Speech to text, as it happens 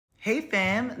Hey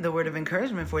fam, the word of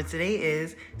encouragement for today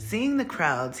is, seeing the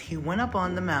crowds, he went up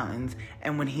on the mountains,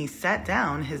 and when he sat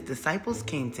down, his disciples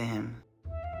came to him.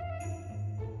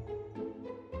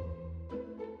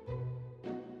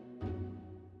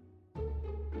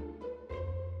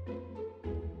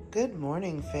 Good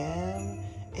morning fam.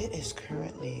 It is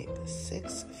currently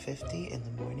 6:50 in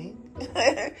the morning.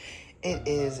 It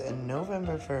is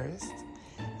November 1st,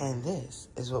 and this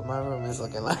is what my room is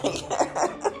looking like.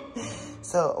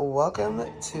 So welcome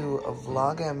to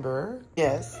Vlogember.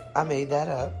 Yes, I made that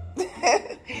up.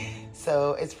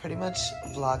 So it's pretty much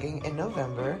vlogging in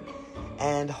November,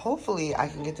 and hopefully I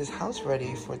can get this house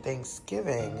ready for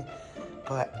Thanksgiving.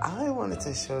 But I wanted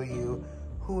to show you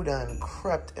who done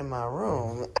crept in my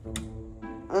room.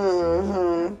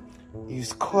 You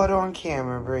caught on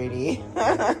camera, Brady.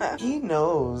 He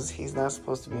knows he's not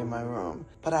supposed to be in my room.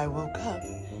 But I woke up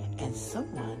and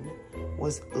someone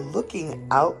was looking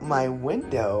out my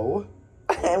window.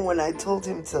 And when I told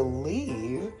him to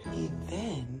leave, he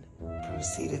then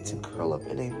proceeded to curl up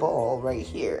in a ball right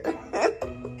here.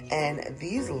 And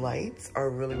these lights are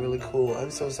really, really cool.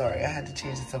 I'm so sorry, I had to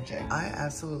change the subject. I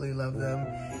absolutely love them.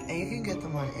 And you can get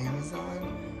them on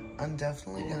Amazon. I'm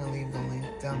definitely gonna leave the link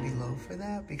down below for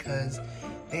that because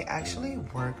they actually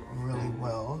work really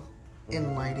well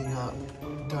in lighting up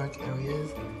dark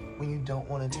areas when you don't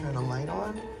want to turn a light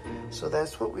on. So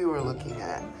that's what we were looking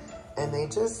at. And they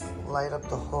just light up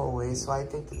the hallway, so I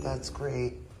think that that's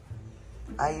great.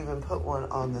 I even put one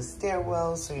on the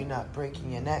stairwell so you're not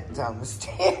breaking your neck down the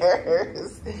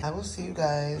stairs. I will see you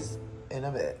guys in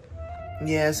a bit.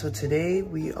 Yeah, so today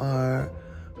we are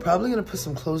probably gonna put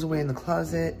some clothes away in the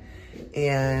closet.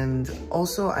 And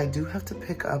also I do have to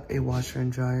pick up a washer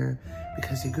and dryer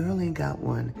because your girl ain't got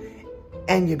one.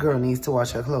 And your girl needs to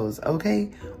wash her clothes, okay?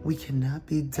 We cannot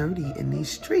be dirty in these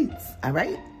streets, all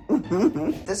right?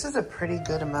 This is a pretty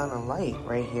good amount of light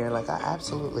right here. Like, I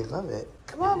absolutely love it.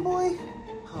 Come on, boy.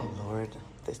 Oh, Lord,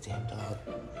 this damn dog.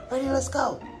 Ready, let's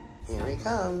go. Here he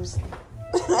comes.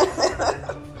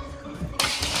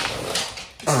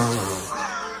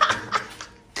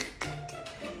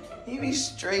 He be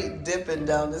straight dipping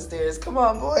down the stairs. Come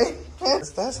on, boy.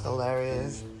 That's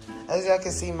hilarious. As y'all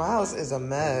can see, my house is a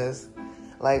mess.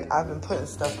 Like, I've been putting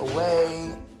stuff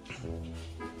away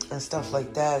and stuff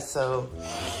like that, so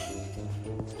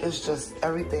it's just,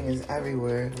 everything is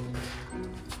everywhere.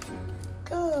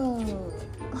 Go.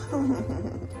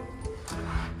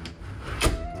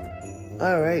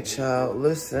 All right, y'all,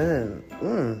 listen.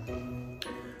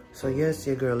 So yes,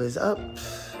 your girl is up.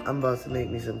 I'm about to make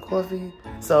me some coffee.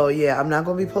 So yeah, I'm not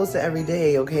gonna be posting every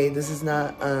day, okay? This is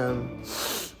not,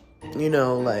 you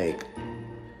know, like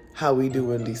how we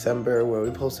do in December where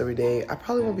we post every day. I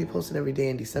probably won't be posting every day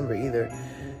in December either,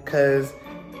 because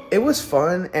it was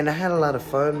fun and I had a lot of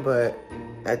fun, but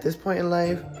at this point in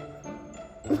life,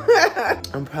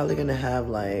 I'm probably gonna have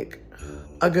like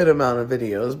a good amount of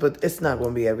videos, but it's not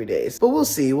gonna be every day. But we'll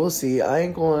see. I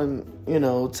ain't going, you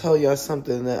know, tell y'all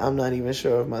something that I'm not even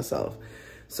sure of myself.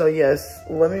 So yes,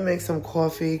 let me make some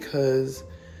coffee because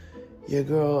your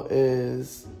girl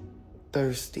is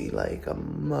thirsty like a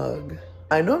mug.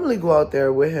 I normally go out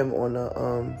there with him on the,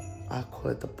 I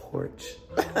call it the porch.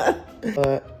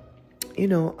 But, you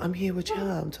know, I'm here with y'all.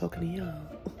 I'm talking to y'all.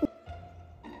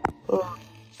 Oh.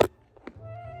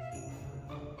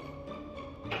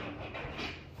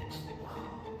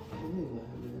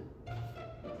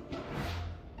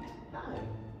 Hi.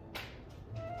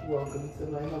 Welcome to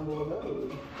my humble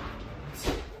abode.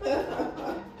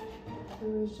 It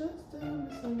was just a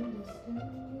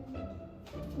misunderstanding.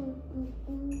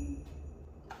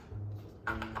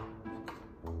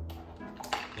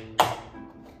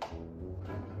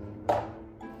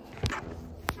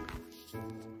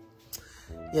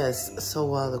 Yes, so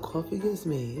while the coffee gets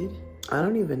made, I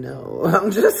don't even know.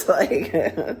 I'm just like,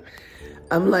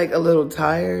 I'm like a little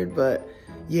tired, but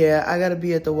yeah, I gotta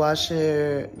be at the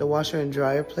washer and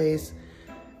dryer place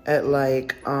at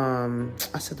like, I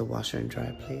said the washer and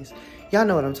dryer place. Y'all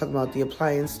know what I'm talking about, the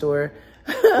appliance store.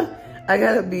 I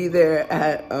gotta be there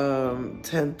at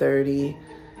 10:30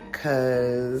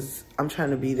 because I'm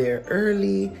trying to be there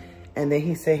early. And then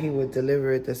he said he would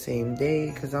deliver it the same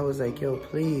day because I was like, yo,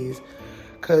 please.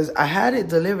 Because I had it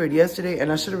delivered yesterday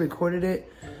and I should have recorded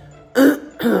it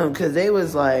because they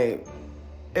was like,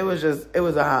 it was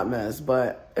a hot mess,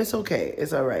 but it's okay.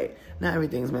 It's all right. Not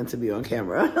everything's meant to be on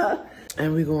camera.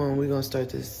 And we're gonna start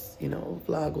this, you know,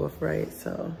 vlog off right,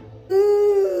 so.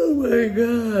 Oh my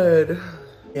God.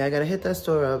 Yeah, I gotta hit that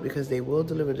store up because they will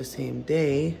deliver the same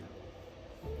day.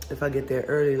 If I get there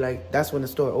early, like that's when the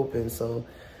store opens, so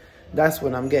that's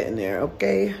when I'm getting there,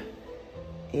 okay?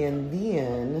 And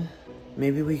then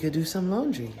maybe we could do some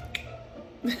laundry.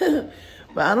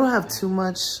 But I don't have too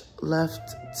much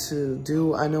left to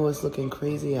do. I know it's looking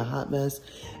crazy, a hot mess.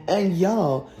 And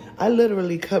y'all, I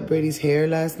literally cut Brady's hair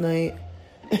last night.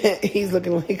 He's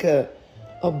looking like a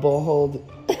bald,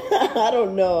 I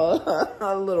don't know,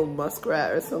 a little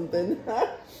muskrat or something.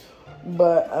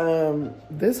 But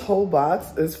this whole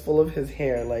box is full of his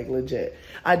hair, like legit.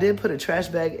 I did put a trash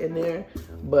bag in there,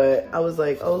 but I was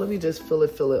like, oh, let me just fill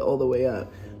it all the way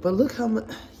up. But look how much,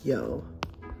 yo,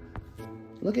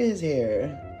 look at his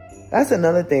hair. That's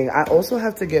another thing. I also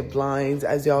have to get blinds.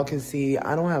 As y'all can see,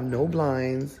 I don't have no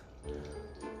blinds.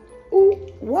 Ooh,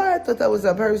 what? I thought that was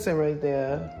a person right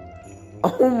there.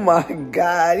 Oh my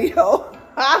God, yo.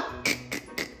 I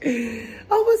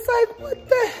was like, what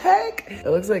the heck? It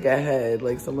looks like a head,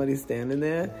 like somebody's standing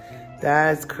there.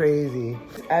 That's crazy.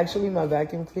 It's actually my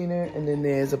vacuum cleaner, and then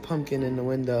there's a pumpkin in the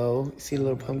window. See the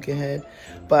little pumpkin head?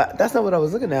 But that's not what I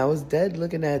was looking at. I was dead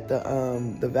looking at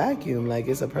the vacuum, like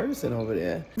it's a person over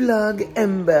there. Vlog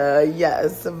Ember,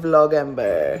 yes, Vlog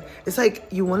Ember. It's like,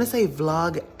 you wanna say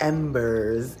Vlog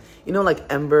Embers. You know, like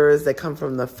embers that come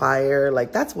from the fire?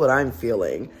 Like, that's what I'm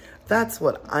feeling. That's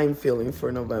what I'm feeling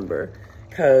for November.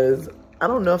 Cause I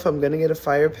don't know if I'm gonna get a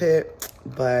fire pit,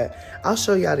 but I'll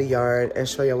show y'all the yard and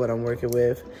show y'all what I'm working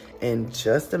with in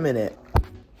just a minute.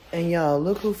 And y'all,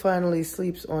 look who finally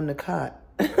sleeps on the cot.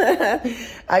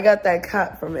 I got that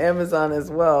cot from Amazon as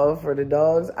well for the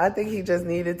dogs. I think he just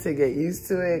needed to get used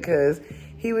to it because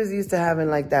he was used to having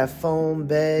like that foam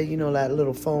bed, you know, that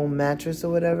little foam mattress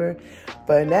or whatever.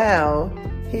 But now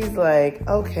he's like,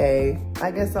 okay,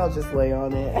 I guess I'll just lay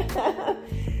on it.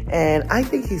 And I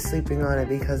think he's sleeping on it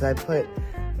because I put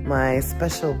my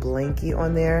special blankie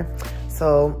on there.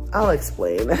 So I'll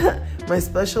explain. My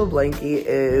special blankie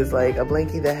is like a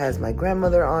blankie that has my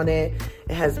grandmother on it.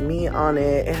 It has me on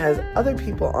it. It has other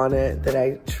people on it that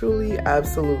I truly,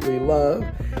 absolutely love.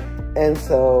 And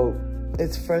so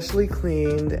it's freshly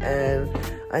cleaned. And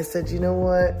I said, you know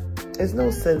what? There's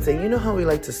no sense in, you know how we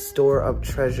like to store up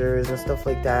treasures and stuff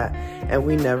like that, and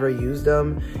we never use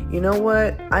them? You know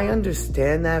what? I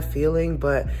understand that feeling,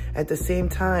 but at the same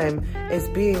time, it's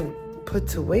being put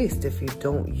to waste if you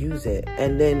don't use it.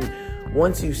 And then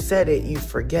once you set it, you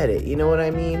forget it. You know what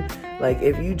I mean? Like,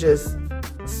 if you just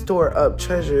store up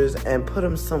treasures and put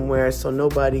them somewhere so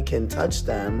nobody can touch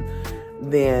them,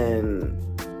 then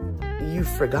you've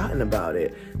forgotten about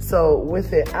it. So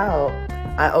with it out,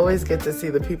 I always get to see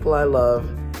the people I love,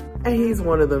 and he's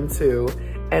one of them too.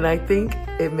 And I think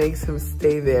it makes him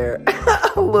stay there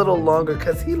a little longer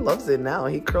because he loves it now.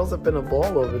 He curls up in a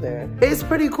ball over there. It's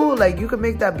pretty cool. Like, you can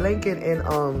make that blanket in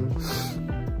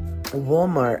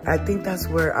Walmart. I think that's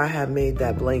where I have made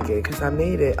that blanket because I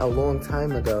made it a long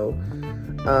time ago.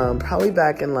 Probably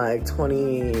back in like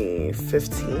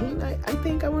 2015, I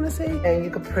think I want to say. And you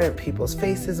could print people's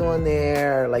faces on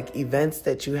there, like events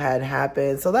that you had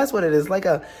happen. So that's what it is, like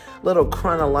a little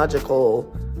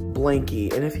chronological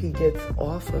blankie. And if he gets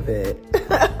off of it,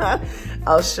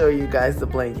 I'll show you guys the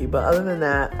blankie. But other than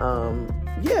that,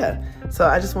 yeah. So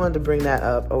I just wanted to bring that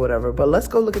up or whatever. But let's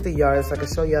go look at the yard so I can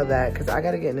show y'all that because I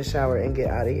got to get in the shower and get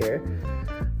out of here.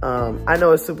 I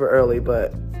know it's super early,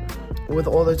 but with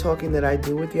all the talking that I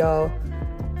do with y'all,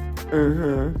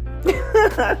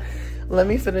 let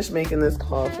me finish making this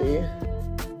coffee.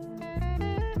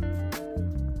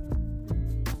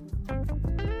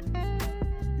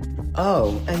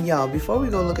 Oh, and y'all, before we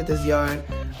go look at this yard,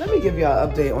 let me give y'all an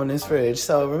update on this fridge.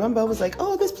 So remember, I was like,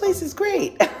 oh, this place is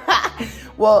great.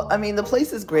 Well, I mean, the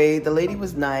place is great. The lady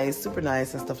was nice, super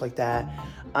nice and stuff like that.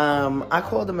 I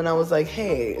called them and I was like,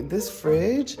 hey, this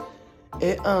fridge,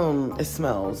 it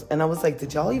smells. And I was like,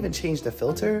 did y'all even change the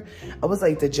filter? I was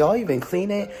like, did y'all even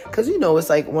clean it? Because, you know, it's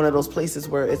like one of those places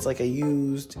where it's like a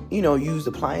used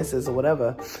appliances or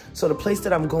whatever. So the place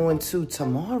that I'm going to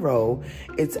tomorrow,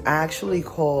 it's actually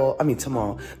called,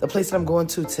 the place that I'm going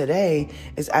to today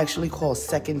is actually called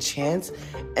Second Chance.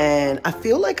 And I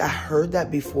feel like I heard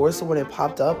that before. So when it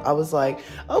popped up, I was like,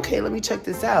 okay, let me check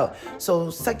this out. So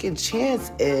Second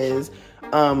Chance is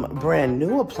brand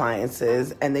new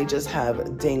appliances, and they just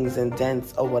have dings and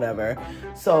dents or whatever.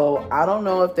 So I don't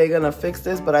know if they're gonna fix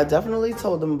this, but I definitely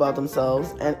told them about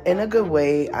themselves, and in a good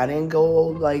way. I didn't go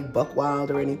like buck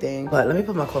wild or anything. But let me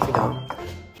put my coffee down.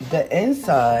 The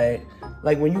inside,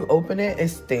 like when you open it, it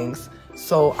stinks.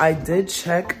 So I did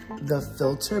check the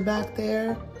filter back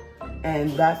there, and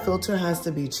that filter has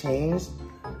to be changed.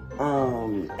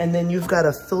 And then you've got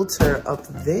a filter up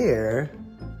there,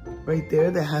 right there,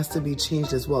 that has to be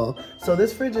changed as well. So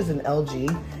this fridge is an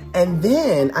LG. And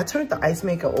then I turned the ice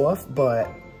maker off,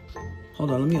 but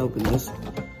hold on, let me open this.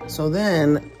 So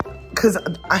then, cause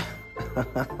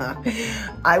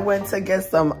I went to get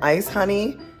some ice,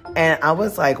 honey, and I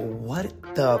was like, what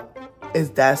the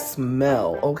is that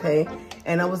smell, okay?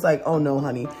 And I was like, oh no,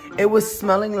 honey. It was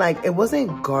smelling like, it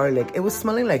wasn't garlic. It was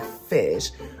smelling like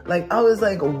fish. Like, I was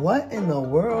like, what in the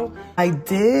world? I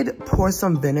did pour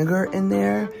some vinegar in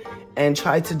there and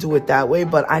tried to do it that way,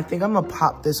 but I think I'm gonna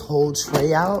pop this whole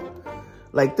tray out.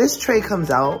 Like, this tray comes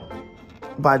out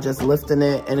by just lifting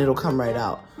it and it'll come right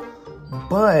out.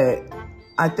 But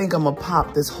I think I'm gonna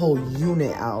pop this whole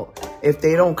unit out. If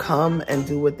they don't come and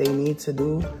do what they need to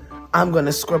do, I'm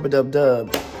gonna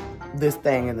scrub-a-dub-dub this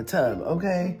thing in the tub,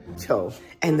 okay? So,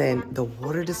 and then the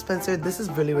water dispenser, this is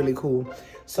really, really cool.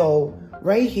 So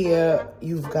right here,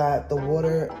 you've got the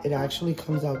water. It actually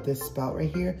comes out this spout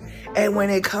right here. And when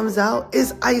it comes out,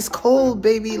 it's ice cold,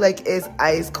 baby. Like, it's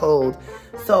ice cold.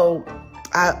 So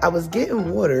I was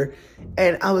getting water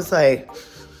and I was like,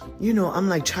 you know, I'm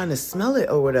like trying to smell it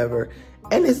or whatever.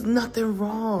 And there's nothing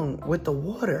wrong with the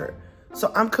water. So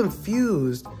I'm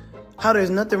confused how there's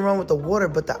nothing wrong with the water,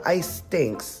 but the ice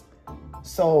stinks.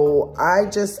 So I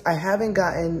haven't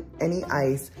gotten any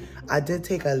ice. I did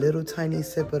take a little tiny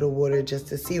sip of the water just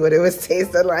to see what it was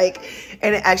tasting like.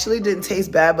 And it actually didn't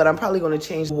taste bad, but I'm probably gonna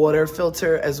change the water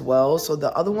filter as well. So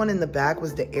the other one in the back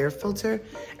was the air filter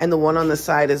and the one on the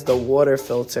side is the water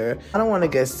filter. I don't wanna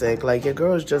get sick, like your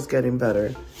girl's just getting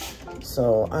better.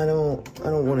 So I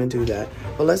don't wanna do that.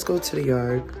 But let's go to the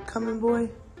yard. Coming, boy?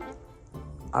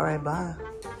 All right, bye.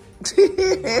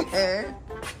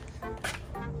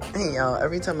 Hey y'all,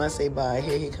 every time I say bye,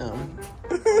 here he come.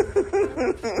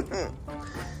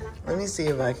 Let me see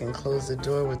if I can close the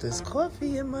door with this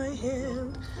coffee in my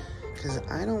hand. Cause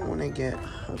I don't wanna get,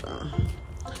 hold on.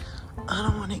 I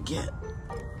don't wanna get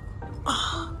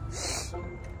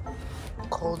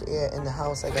cold air in the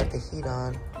house. I got the heat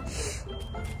on.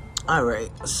 All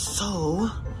right, so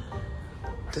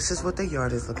this is what the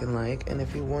yard is looking like. And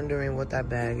if you're wondering what that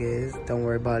bag is, don't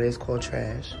worry about it, it's called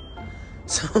trash.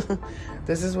 So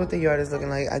this is what the yard is looking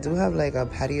like. I do have like a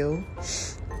patio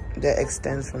that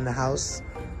extends from the house,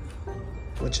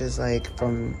 which is like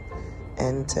from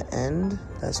end to end.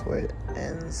 That's where it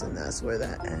ends and that's where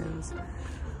that ends.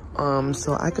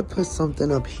 So I could put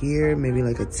something up here, maybe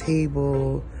like a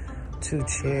table, 2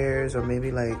 chairs, or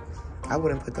maybe like, I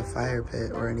wouldn't put the fire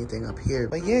pit or anything up here.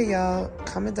 But yeah, y'all,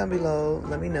 comment down below.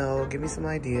 Let me know. Give me some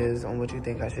ideas on what you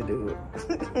think I should do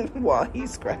while he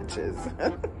scratches.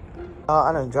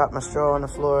 I done dropped my straw on the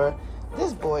floor.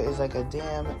 This boy is like a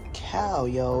damn cow,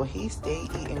 yo. He stayed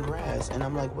eating grass. And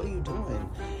I'm like, what are you doing?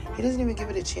 He doesn't even give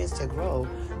it a chance to grow.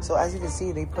 So as you can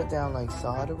see, they put down like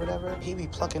sod or whatever. He be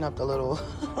plucking up the little,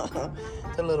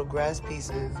 the little grass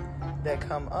pieces that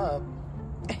come up.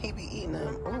 And he be eating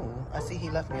them. Oh, I see he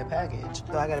left me a package.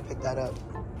 So I gotta pick that up.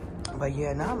 But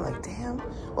yeah, now I'm like, damn.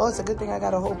 Well, it's a good thing I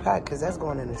got a whole pack because that's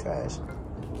going in the trash.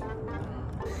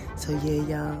 So yeah,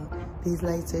 y'all. These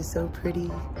lights are so pretty.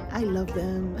 I love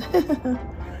them.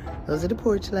 Those are the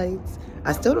porch lights.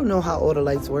 I still don't know how all the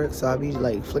lights work, so I'll be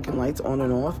like flicking lights on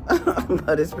and off.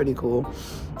 But it's pretty cool.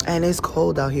 And it's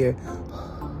cold out here.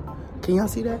 Can y'all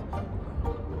see that?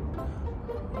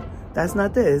 That's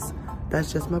not this.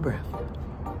 That's just my breath.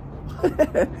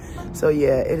 So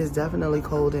yeah, it is definitely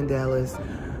cold in Dallas.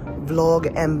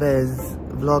 Vlog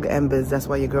embers. That's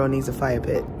why your girl needs a fire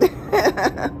pit.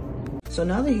 So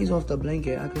now that he's off the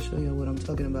blanket, I can show you what I'm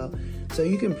talking about. So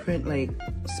you can print like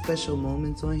special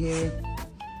moments on here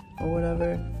or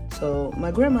whatever. So my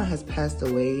grandma has passed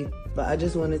away, but I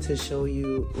just wanted to show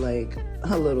you like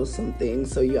a little something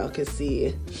so y'all can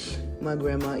see my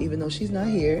grandma, even though she's not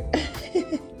here.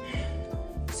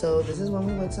 So this is when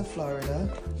we went to Florida.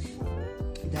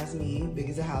 That's me, big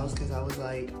as a house, because I was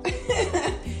like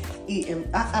eating.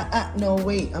 No,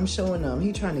 wait, I'm showing them.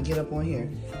 He trying to get up on here.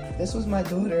 This was my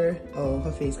daughter. Oh,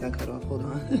 her face got cut off. Hold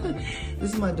on.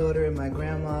 This is my daughter and my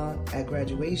grandma at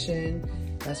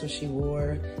graduation. That's what she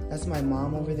wore. That's my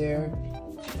mom over there.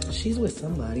 She's with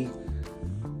somebody.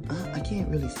 I can't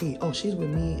really see. Oh, she's with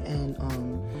me and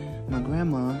my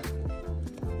grandma.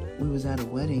 We was at a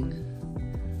wedding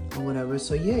or whatever.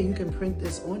 So yeah, you can print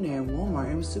this on there in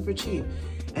Walmart. It was super cheap.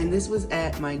 And this was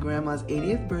at my grandma's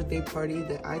 80th birthday party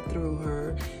that I threw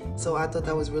her. So I thought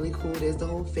that was really cool. There's the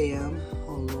whole fam.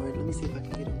 Oh Lord, let me see if I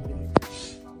can get over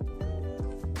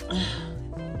there.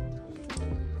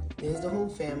 There's the whole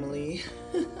family.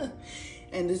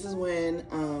 And this is when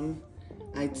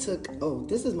I took, oh,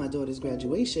 this is my daughter's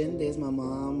graduation. There's my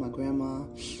mom, my grandma,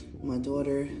 my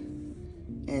daughter.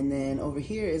 And then over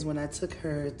here is when I took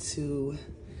her to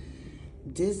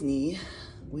Disney.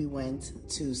 We went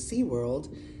to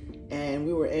SeaWorld and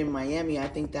we were in Miami. I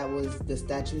think that was the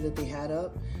statue that they had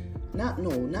up. not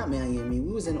Miami.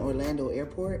 We was in Orlando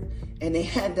Airport, and they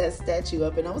had that statue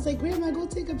up, and I was like, Grandma, go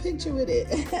take a picture with it.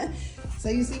 So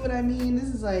you see what I mean?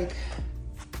 This is like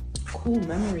cool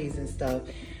memories and stuff.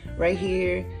 Right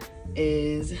here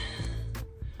is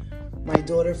my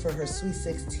daughter for her Sweet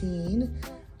 16.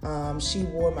 She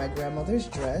wore my grandmother's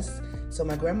dress. So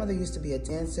my grandmother used to be a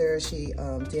dancer. She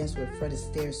danced with Fred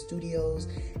Astaire Studios.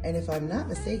 And if I'm not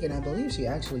mistaken, I believe she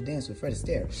actually danced with Fred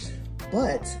Astaire.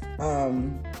 But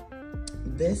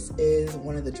this is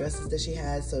one of the dresses that she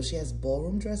has. So she has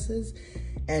ballroom dresses,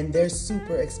 and they're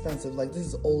super expensive. Like, this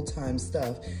is old time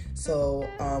stuff. So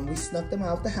we snuck them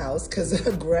out the house because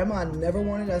Grandma never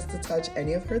wanted us to touch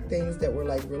any of her things that were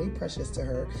like really precious to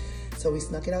her. So we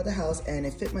snuck it out the house, and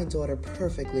it fit my daughter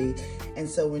perfectly. And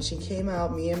so when she came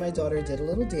out, me and my daughter did a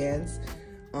little dance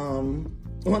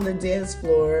on the dance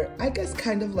floor, I guess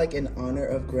kind of like in honor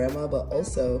of Grandma, but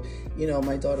also, you know,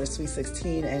 my daughter's Sweet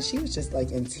 16, and she was just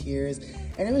like in tears,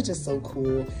 and it was just so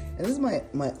cool. And this is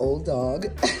my old dog.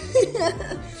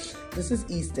 This is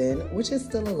Easton, which is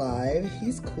still alive.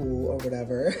 He's cool or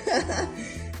whatever.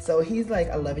 So he's like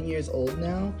 11 years old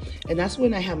now, and that's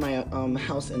when I have my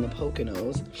house in the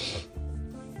Poconos.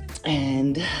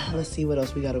 And let's see what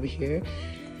else we got over here.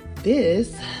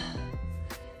 This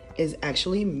is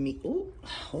actually me. Ooh,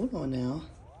 hold on now.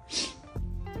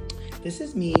 This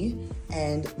is me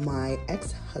and my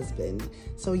ex-husband.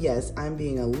 So yes, I'm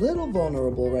being a little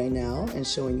vulnerable right now and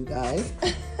showing you guys.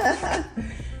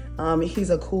 He's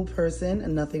a cool person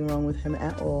and nothing wrong with him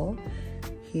at all.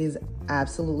 He's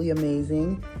absolutely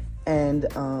amazing. And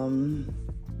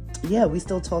yeah, we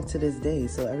still talk to this day,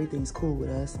 so everything's cool with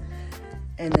us.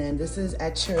 And then this is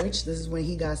at church. This is when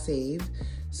he got saved.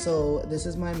 So this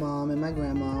is my mom and my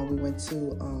grandma. We went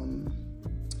to,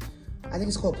 I think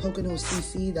it's called Pocono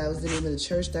CC. That was the name of the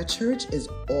church. That church is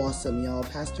awesome, y'all.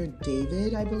 Pastor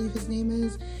David, I believe his name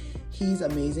is. He's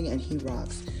amazing and he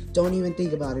rocks. Don't even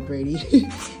think about it, Brady.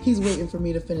 He's waiting for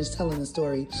me to finish telling the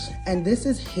story. And this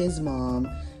is his mom.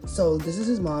 So this is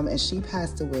his mom, and she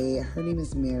passed away. Her name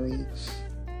is Mary.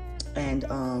 And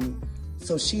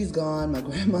so she's gone. My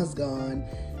grandma's gone.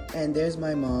 And there's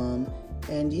my mom.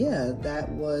 And yeah, that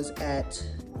was at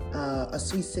a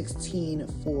Sweet 16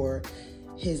 for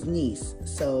his niece.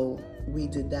 So we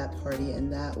did that party,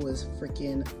 and that was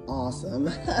freaking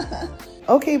awesome.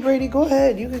 Okay, Brady, go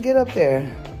ahead. You can get up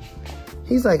there.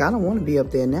 He's like, I don't want to be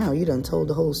up there now. You done told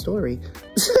the whole story.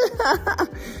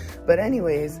 But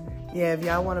anyways, yeah, if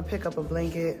y'all want to pick up a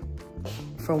blanket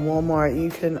from Walmart,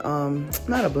 you can,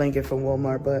 not a blanket from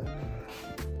Walmart, but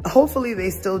hopefully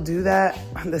they still do that,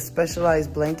 the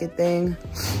specialized blanket thing.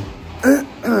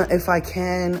 If I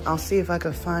can, I'll see if I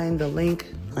can find the link,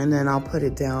 and then I'll put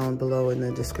it down below in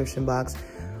the description box.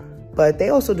 But they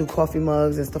also do coffee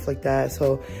mugs and stuff like that.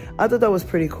 So I thought that was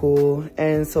pretty cool.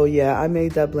 And so, yeah, I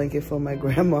made that blanket for my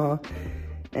grandma.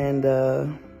 And,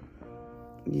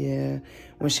 yeah,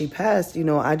 when she passed, you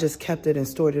know, I just kept it and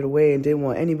stored it away and didn't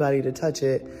want anybody to touch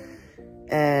it.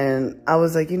 And I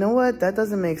was like, you know what? That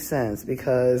doesn't make sense,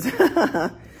 because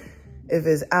if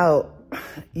it's out,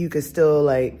 you could still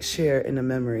like share in the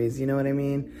memories. You know what I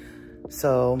mean?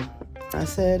 So I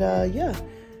said, yeah,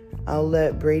 I'll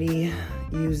let Brady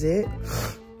use it,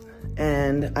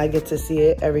 and I get to see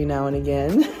it every now and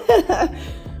again.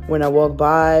 When I walk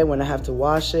by, when I have to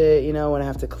wash it, you know, when I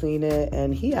have to clean it,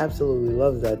 and he absolutely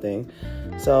loves that thing.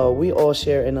 So we all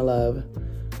share in the love.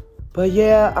 But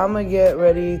yeah, I'm gonna get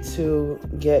ready to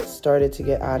get started to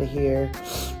get out of here.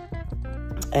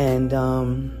 And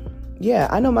yeah,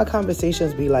 I know my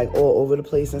conversations be like all over the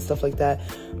place and stuff like that,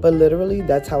 but literally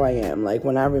that's how I am. Like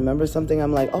when I remember something,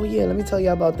 I'm like, oh yeah, let me tell you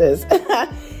about this.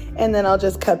 And then I'll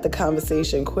just cut the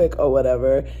conversation quick or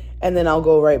whatever, and then I'll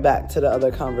go right back to the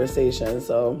other conversation.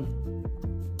 So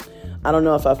I don't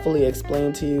know if I fully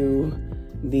explained to you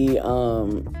the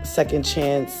second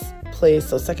chance place.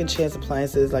 So second chance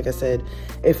appliances, like I said,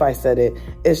 if I said it,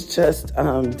 it's just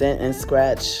dent and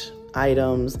scratch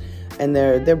items, and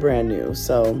they're brand new.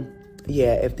 So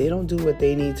yeah, if they don't do what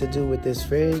they need to do with this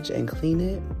fridge and clean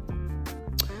it,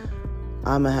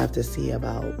 I'm gonna have to see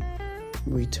about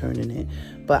returning it.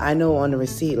 But I know on the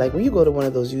receipt, like when you go to one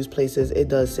of those used places, it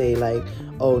does say like,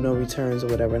 oh, no returns or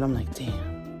whatever. And I'm like,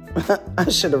 damn, I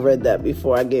should have read that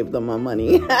before I gave them my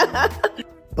money.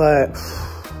 But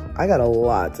I got a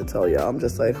lot to tell y'all. I'm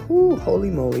just like, whoo,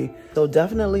 holy moly. So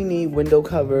definitely need window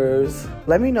covers.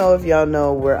 Let me know if y'all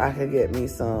know where I could get me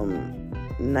some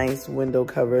nice window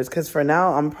covers, because for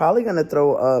now I'm probably gonna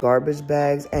throw up garbage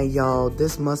bags. And y'all,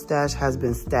 this mustache has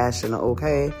been stashing,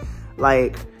 okay?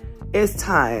 Like, it's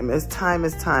time.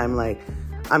 Like,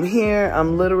 I'm here,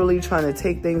 I'm literally trying to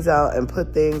take things out and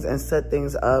put things and set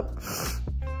things up.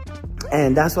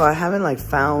 And that's why I haven't like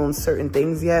found certain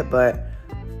things yet, but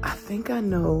I think I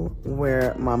know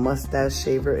where my mustache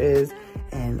shaver is,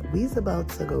 and we's about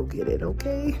to go get it,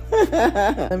 okay?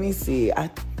 Let me see. I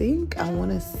think I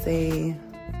want to say,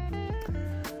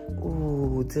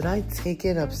 ooh, did I take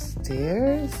it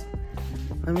upstairs?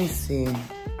 Let me see.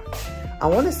 I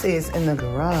want to say it's in the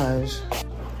garage.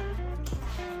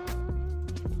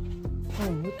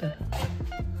 Oh, what the?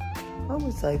 I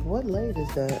was like, what light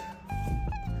is that?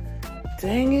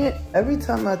 Dang it. Every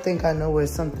time I think I know where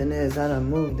something is, I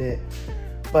done moved it.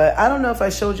 But I don't know if I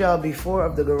showed y'all before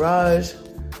of the garage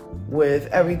with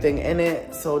everything in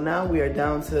it. So now we are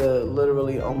down to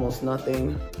literally almost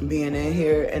nothing being in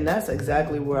here. And that's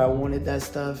exactly where I wanted that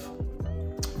stuff,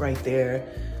 right there.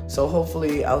 So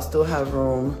hopefully I'll still have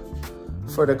room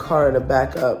for the car to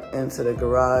back up into the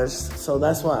garage. So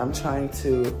that's why I'm trying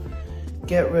to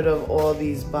get rid of all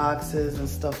these boxes and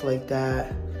stuff like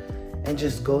that, and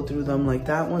just go through them. Like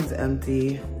that one's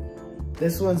empty.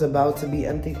 This one's about to be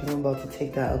empty because I'm about to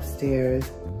take that upstairs.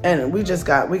 And we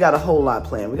got a whole lot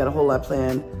planned. We got a whole lot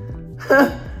planned.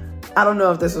 I don't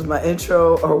know if this was my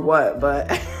intro or what, but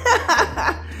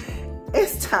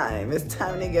it's time. It's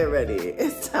time to get ready.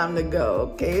 It's time to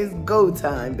go, okay? It's go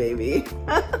time, baby.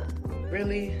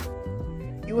 Really?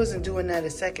 You wasn't doing that a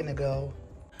second ago.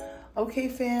 Okay,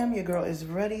 fam, your girl is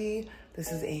ready.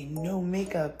 This is a no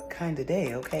makeup kind of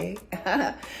day, okay?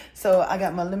 So I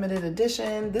got my limited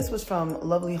edition. This was from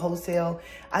Lovely Wholesale.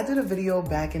 I did a video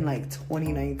back in like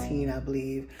 2019, I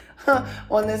believe,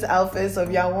 on this outfit. So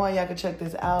if y'all want, y'all can check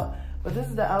this out. But this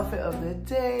is the outfit of the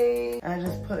day. I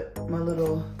just put my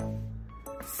little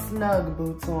snug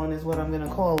boots on, is what I'm gonna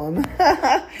call them.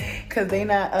 Cause they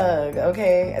not UGG,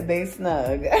 okay? They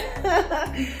snug.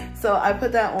 So I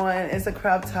put that on. It's a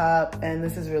crop top, and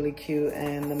this is really cute,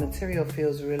 and the material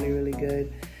feels really, really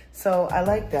good. So I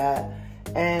like that.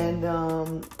 And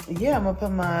yeah, I'm gonna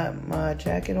put my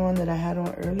jacket on that I had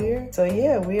on earlier. So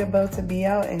yeah, we're about to be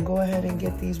out and go ahead and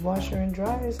get these washer and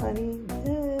dryers, honey.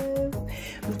 Yes.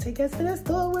 I'm gonna take us to the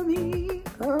store with me.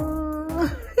 Oh.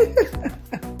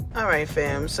 All right,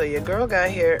 fam, so your girl got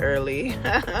here early,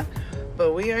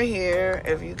 but we are here.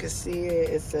 If you can see it,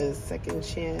 it says Second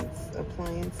Chance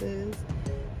Appliances.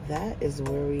 That is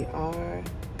where we are.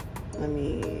 Let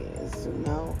me zoom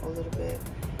out a little bit.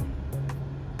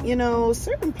 You know,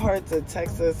 certain parts of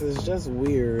Texas is just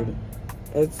weird.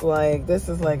 It's like, this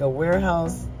is like a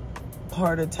warehouse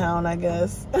part of town, I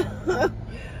guess.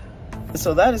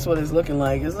 So that is what it's looking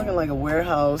like. It's looking like a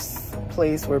warehouse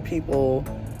place where people,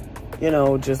 you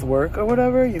know, just work or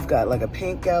whatever. You've got like a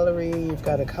paint gallery. You've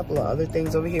got a couple of other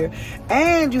things over here.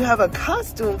 And you have a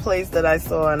costume place that I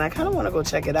saw, and I kind of want to go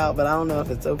check it out, but I don't know if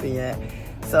it's open yet.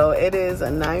 So it is a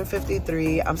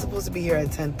 9:53. I'm supposed to be here at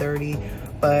 10:30,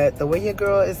 but the way your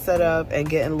girl is set up and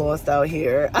getting lost out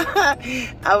here,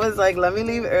 I was like, let me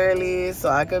leave early so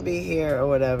I could be here or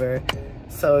whatever.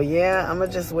 So yeah, I'm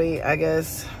gonna just wait, I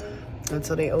guess,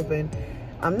 until they open.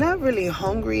 I'm not really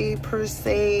hungry per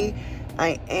se.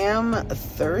 I am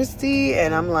thirsty,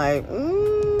 and I'm like,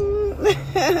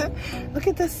 look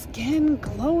at the skin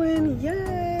glowing.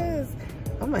 Yes.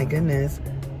 Oh my goodness.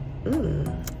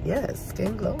 Yes,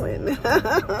 skin glowing.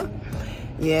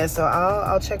 Yeah, so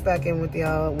I'll check back in with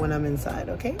y'all when I'm inside,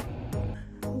 okay?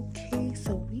 Okay,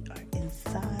 so we are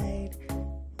inside.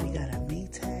 We got a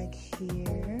Maytag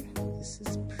here. This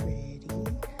is pretty.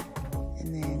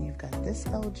 And then you've got this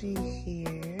LG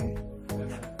here.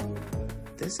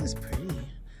 This is pretty.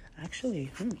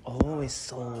 Actually, oh, it's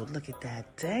sold. Look at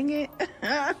that. Dang it.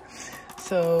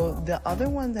 So the other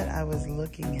one that I was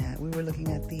looking at, we were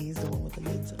looking at these, the one with the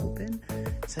lids open.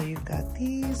 So you've got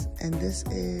these, and this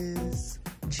is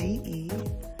GE.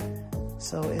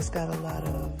 So it's got a lot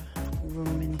of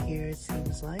room in here, it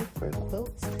seems like, for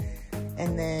quilts.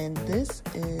 And then this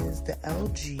is the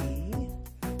LG.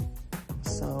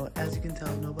 So as you can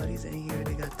tell, nobody's in here.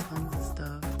 They got tons of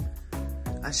stuff.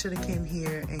 I should have came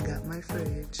here and got my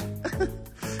fridge,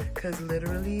 because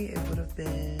literally it would have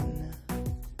been,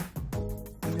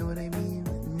 you know what I mean,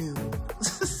 new,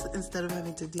 instead of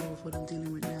having to deal with what I'm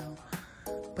dealing with now.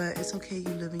 But it's okay, you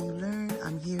live and you learn.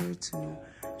 I'm here to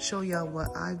show y'all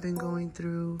what I've been going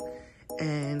through,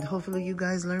 and hopefully you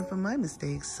guys learn from my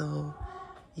mistakes. So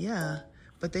yeah,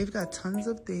 but they've got tons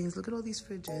of things. Look at all these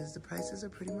fridges. The prices are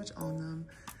pretty much on them.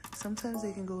 Sometimes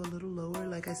they can go a little lower.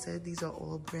 Like I said, these are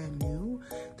all brand new.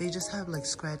 They just have like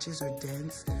scratches or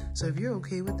dents. So if you're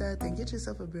okay with that, then get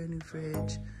yourself a brand new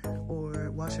fridge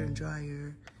or washer and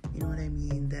dryer, you know what I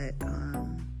mean, that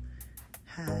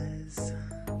has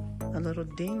a little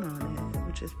ding on it,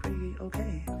 which is pretty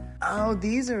okay. Oh,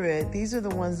 these are it. These are the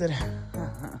ones that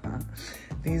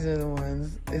These are the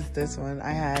ones. It's this one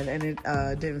I had, and it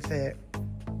didn't fit.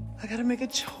 I gotta make a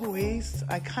choice.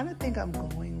 I kind of think I'm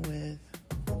going with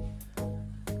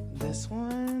this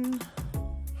one.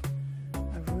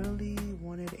 I really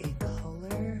wanted a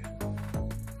color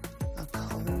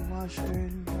washer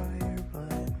and dryer,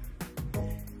 but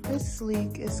it's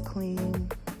sleek, it's clean,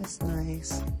 it's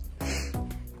nice,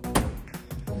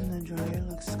 and the dryer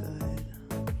looks good.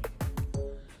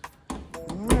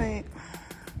 All right,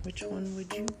 which one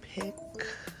would you pick?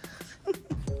 I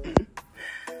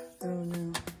don't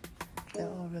know. They're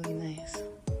all really nice.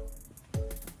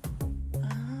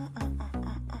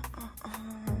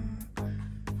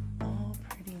 All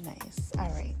pretty nice.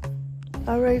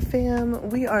 All right, fam,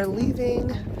 we are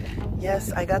leaving.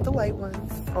 Yes, I got the white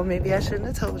ones, or maybe I shouldn't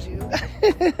have told you,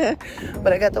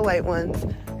 but I got the white ones.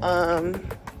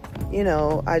 You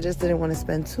know, I just didn't want to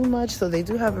spend too much, so they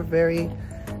do have a very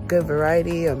good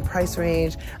variety and price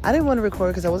range. I didn't want to record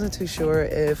because I wasn't too sure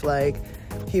if like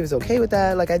he was okay with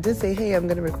that. Like I did say, hey, I'm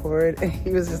gonna record, and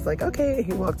he was just like, okay,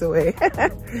 he walked away.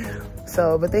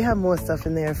 So, but they have more stuff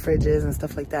in there, fridges and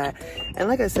stuff like that. And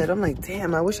like I said, I'm like,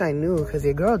 damn, I wish I knew, because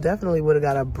your girl definitely would have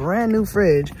got a brand new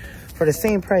fridge for the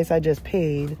same price I just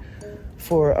paid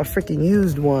for a freaking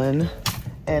used one.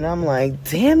 And I'm like,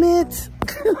 damn it.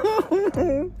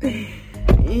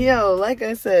 Yo, like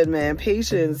I said, man,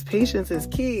 patience is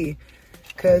key.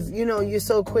 Because, you know, you're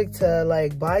so quick to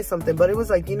like buy something, but it was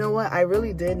like, you know what, I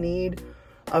really did need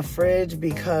a fridge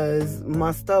because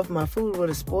my food would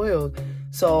have spoiled.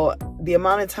 So the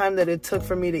amount of time that it took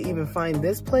for me to even find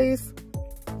this place,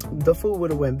 the food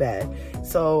would have went bad.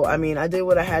 So I mean, I did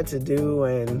what I had to do,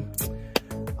 and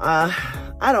I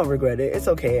don't regret it. It's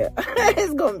okay.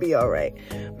 It's gonna be all right.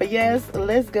 But yes,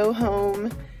 let's go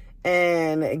home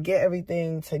and get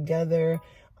everything together.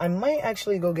 I might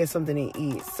actually go get something to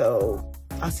eat, so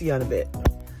I'll see you in a bit.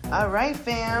 All right,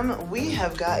 fam, we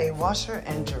have got a washer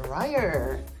and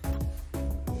dryer.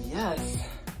 Yes.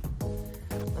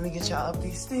 Let me get y'all up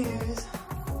these stairs.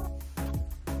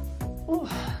 Ooh.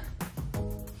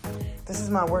 This is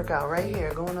my workout right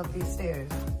here, going up these stairs.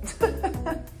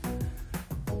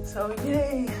 So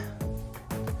yay.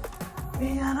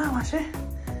 We got a washer,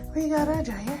 we got a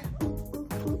dryer.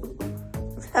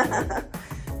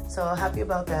 So happy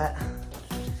about that.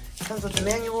 Comes with the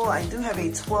manual. I do have a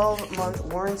 12-month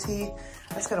warranty.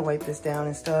 I just gotta wipe this down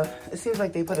and stuff. It seems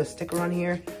like they put a sticker on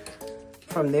here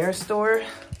from their store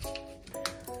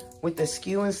with the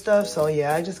SKU and stuff. So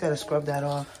yeah, I just gotta scrub that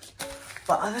off.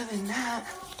 But other than that,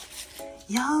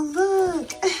 y'all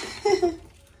look.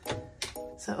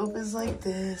 So it opens like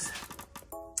this.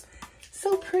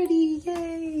 So pretty,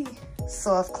 yay.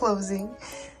 Soft closing.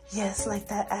 Yes, like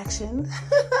that action.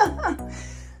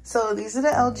 So these are the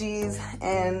LGs,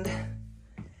 and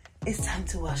it's time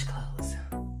to wash clothes.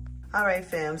 All right,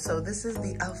 fam, so this is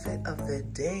the outfit of the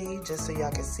day, just so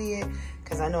y'all can see it,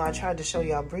 because I know I tried to show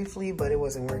y'all briefly, but it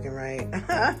wasn't working right.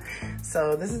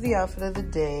 So this is the outfit of the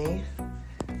day.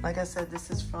 Like I said, this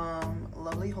is from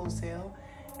Lovely Wholesale.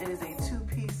 It is a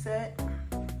two-piece set.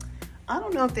 I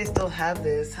don't know if they still have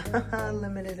this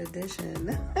limited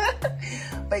edition.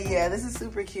 But yeah, this is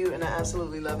super cute and I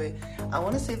absolutely love it. I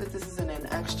want to say that this is in an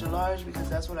extra large because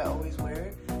that's what I always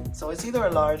wear. So it's either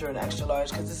a large or an extra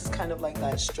large because this is kind of like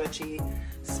that stretchy,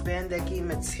 spandecky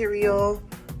material,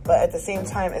 but at the same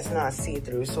time, it's not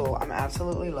see-through. So I'm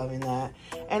absolutely loving that.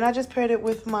 And I just paired it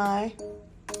with my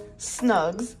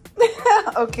Snugs,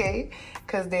 okay?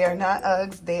 Because they are not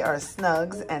Uggs, they are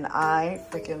Snugs, and I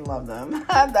freaking love them.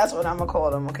 That's what I'm gonna call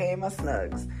them, okay? My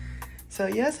Snugs. So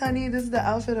yes, honey, this is the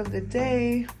outfit of the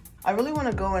day. I really want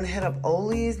to go and hit up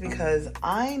Ollie's because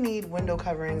I need window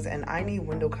coverings, and I need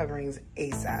window coverings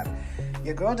ASAP.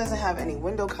 Your girl doesn't have any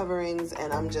window coverings,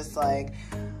 and I'm just like,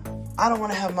 I don't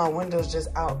want to have my windows just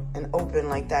out and open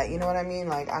like that. You know what I mean?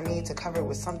 Like, I need to cover it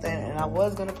with something, and I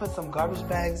was gonna put some garbage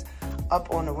bags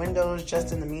up on the windows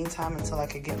just in the meantime until I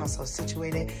could get myself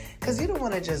situated, because you don't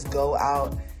want to just go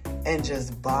out and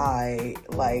just buy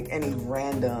like any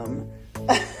random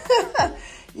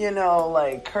you know,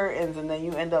 like curtains, and then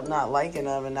you end up not liking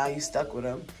them and now you stuck with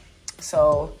them.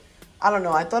 So I don't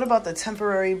know, I thought about the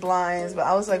temporary blinds, but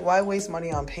I was like, why waste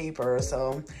money on paper?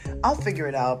 So I'll figure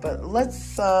it out, but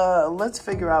let's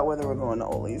figure out whether we're going to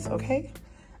Ollie's, okay?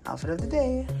 Outfit of the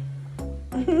day.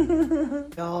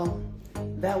 Y'all,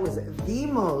 that was the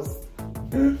most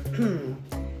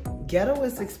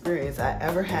ghettoest experience I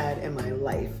ever had in my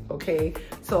life, okay?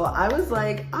 So I was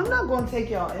like, I'm not gonna take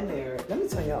y'all in there. Let me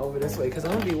turn y'all over this way because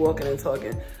I'm gonna be walking and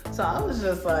talking. So I was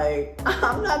just like,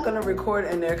 I'm not gonna record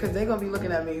in there because they're gonna be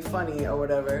looking at me funny or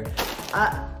whatever.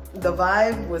 The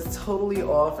vibe was totally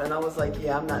off, and I was like,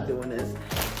 yeah, I'm not doing this.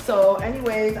 So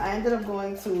anyways, I ended up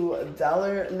going to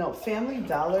Family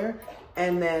Dollar,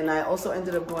 and then I also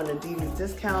ended up going to DD's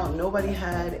Discount. Nobody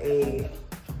had a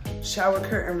shower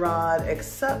curtain rod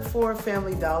except for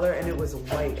Family Dollar, and it was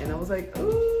white, and I was like,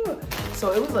 ooh.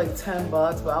 So it was like 10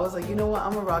 bucks, but I was like, you know what,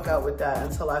 I'm gonna rock out with that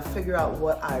until I figure out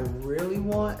what I really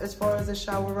want as far as a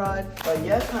shower rod. But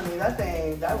yes, honey, that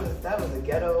was a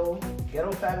ghetto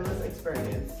fabulous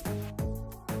experience.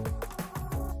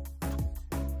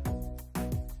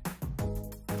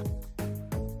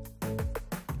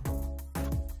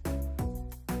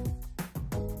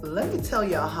 Let me tell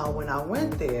y'all how when I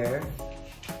went there,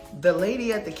 the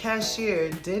lady at the cashier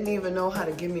didn't even know how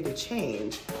to give me the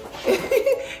change.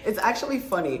 It's actually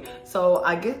funny. So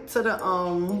I get to the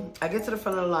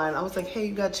front of the line. I was like, hey,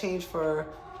 you got change for,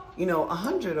 you know,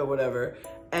 100 or whatever.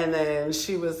 And then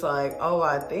she was like, oh,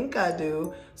 I think I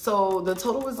do. So the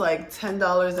total was like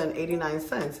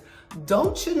 $10.89.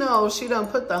 Don't you know she done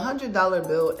put the $100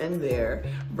 bill in there,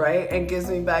 right? And gives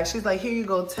me back. She's like, here you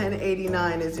go,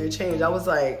 $10.89 is your change. I was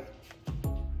like,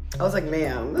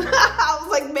 ma'am. I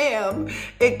was like, ma'am,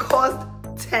 it cost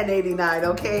 $10.89,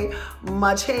 okay?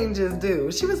 My change is due.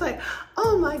 She was like,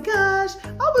 oh my gosh.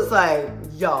 I was like,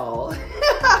 y'all.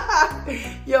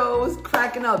 Yo, it was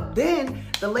cracking up. Then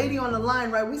the lady on the line,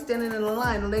 right? We standing in the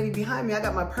line. The lady behind me, I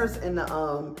got my purse in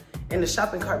the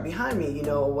shopping cart behind me, you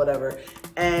know, or whatever.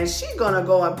 And she gonna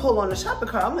go and pull on the shopping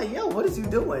cart. I'm like, yo, what is you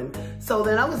doing? So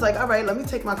then I was like, all right, let me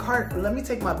take my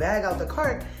bag out the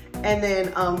cart and then,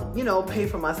 you know, pay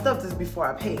for my stuff. This is before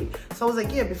I paid. So I was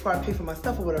like, yeah, before I pay for my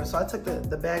stuff or whatever. So I took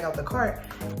the bag out the cart,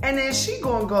 and then she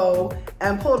gonna go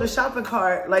and pull the shopping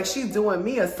cart like she's doing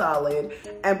me a solid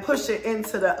and push it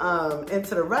into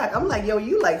the rack. I'm like, yo,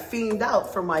 you like fiend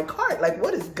out for my cart. Like,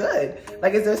 what is good?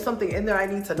 Like, is there something in there I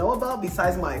need to know about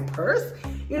besides my purse?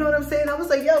 You know what I'm saying? I was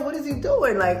like, yo, what is he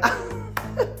doing? Like,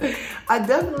 I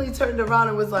definitely turned around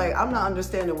and was like, I'm not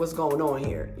understanding what's going on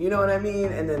here. You know what I mean?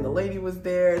 And then the lady was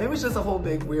there, and it was just a whole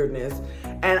big weirdness.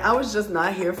 And I was just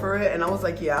not here for it. And I was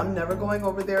like, yeah, I'm never going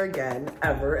over there again,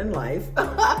 ever in life.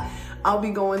 I'll be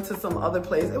going to some other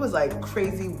place. It was like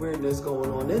crazy weirdness going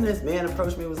on. Then this man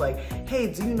approached me and was like,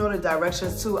 hey, do you know the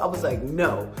directions too? I was like,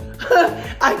 no.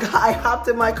 I hopped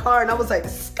in my car and I was like,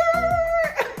 skirt.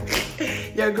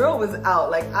 Your girl was out.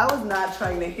 Like, I was not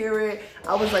trying to hear it.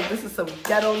 I was like, this is some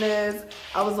ghetto-ness.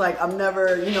 I was like, I'm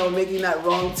never, you know, making that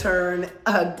wrong turn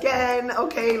again,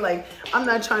 okay? Like, I'm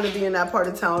not trying to be in that part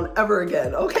of town ever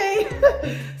again, okay?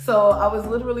 So I was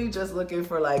literally just looking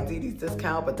for like DD's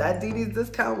Discount, but that DD's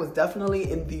Discount was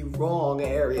definitely in the wrong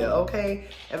area, okay?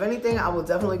 If anything, I will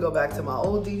definitely go back to my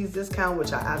old DD's Discount,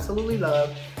 which I absolutely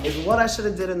love. Is what I should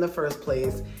have did in the first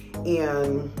place.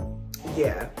 And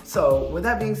yeah, so with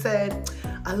that being said,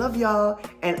 I love y'all,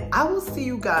 and I will see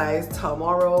you guys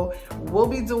tomorrow. We'll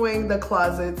be doing the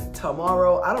closets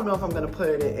tomorrow. I don't know if I'm gonna put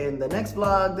it in the next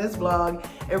vlog, this vlog.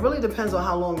 It really depends on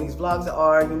how long these vlogs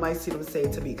are. You might see them say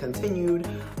to be continued,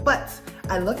 but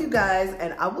I love you guys,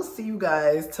 and I will see you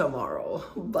guys tomorrow.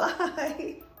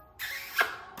 Bye.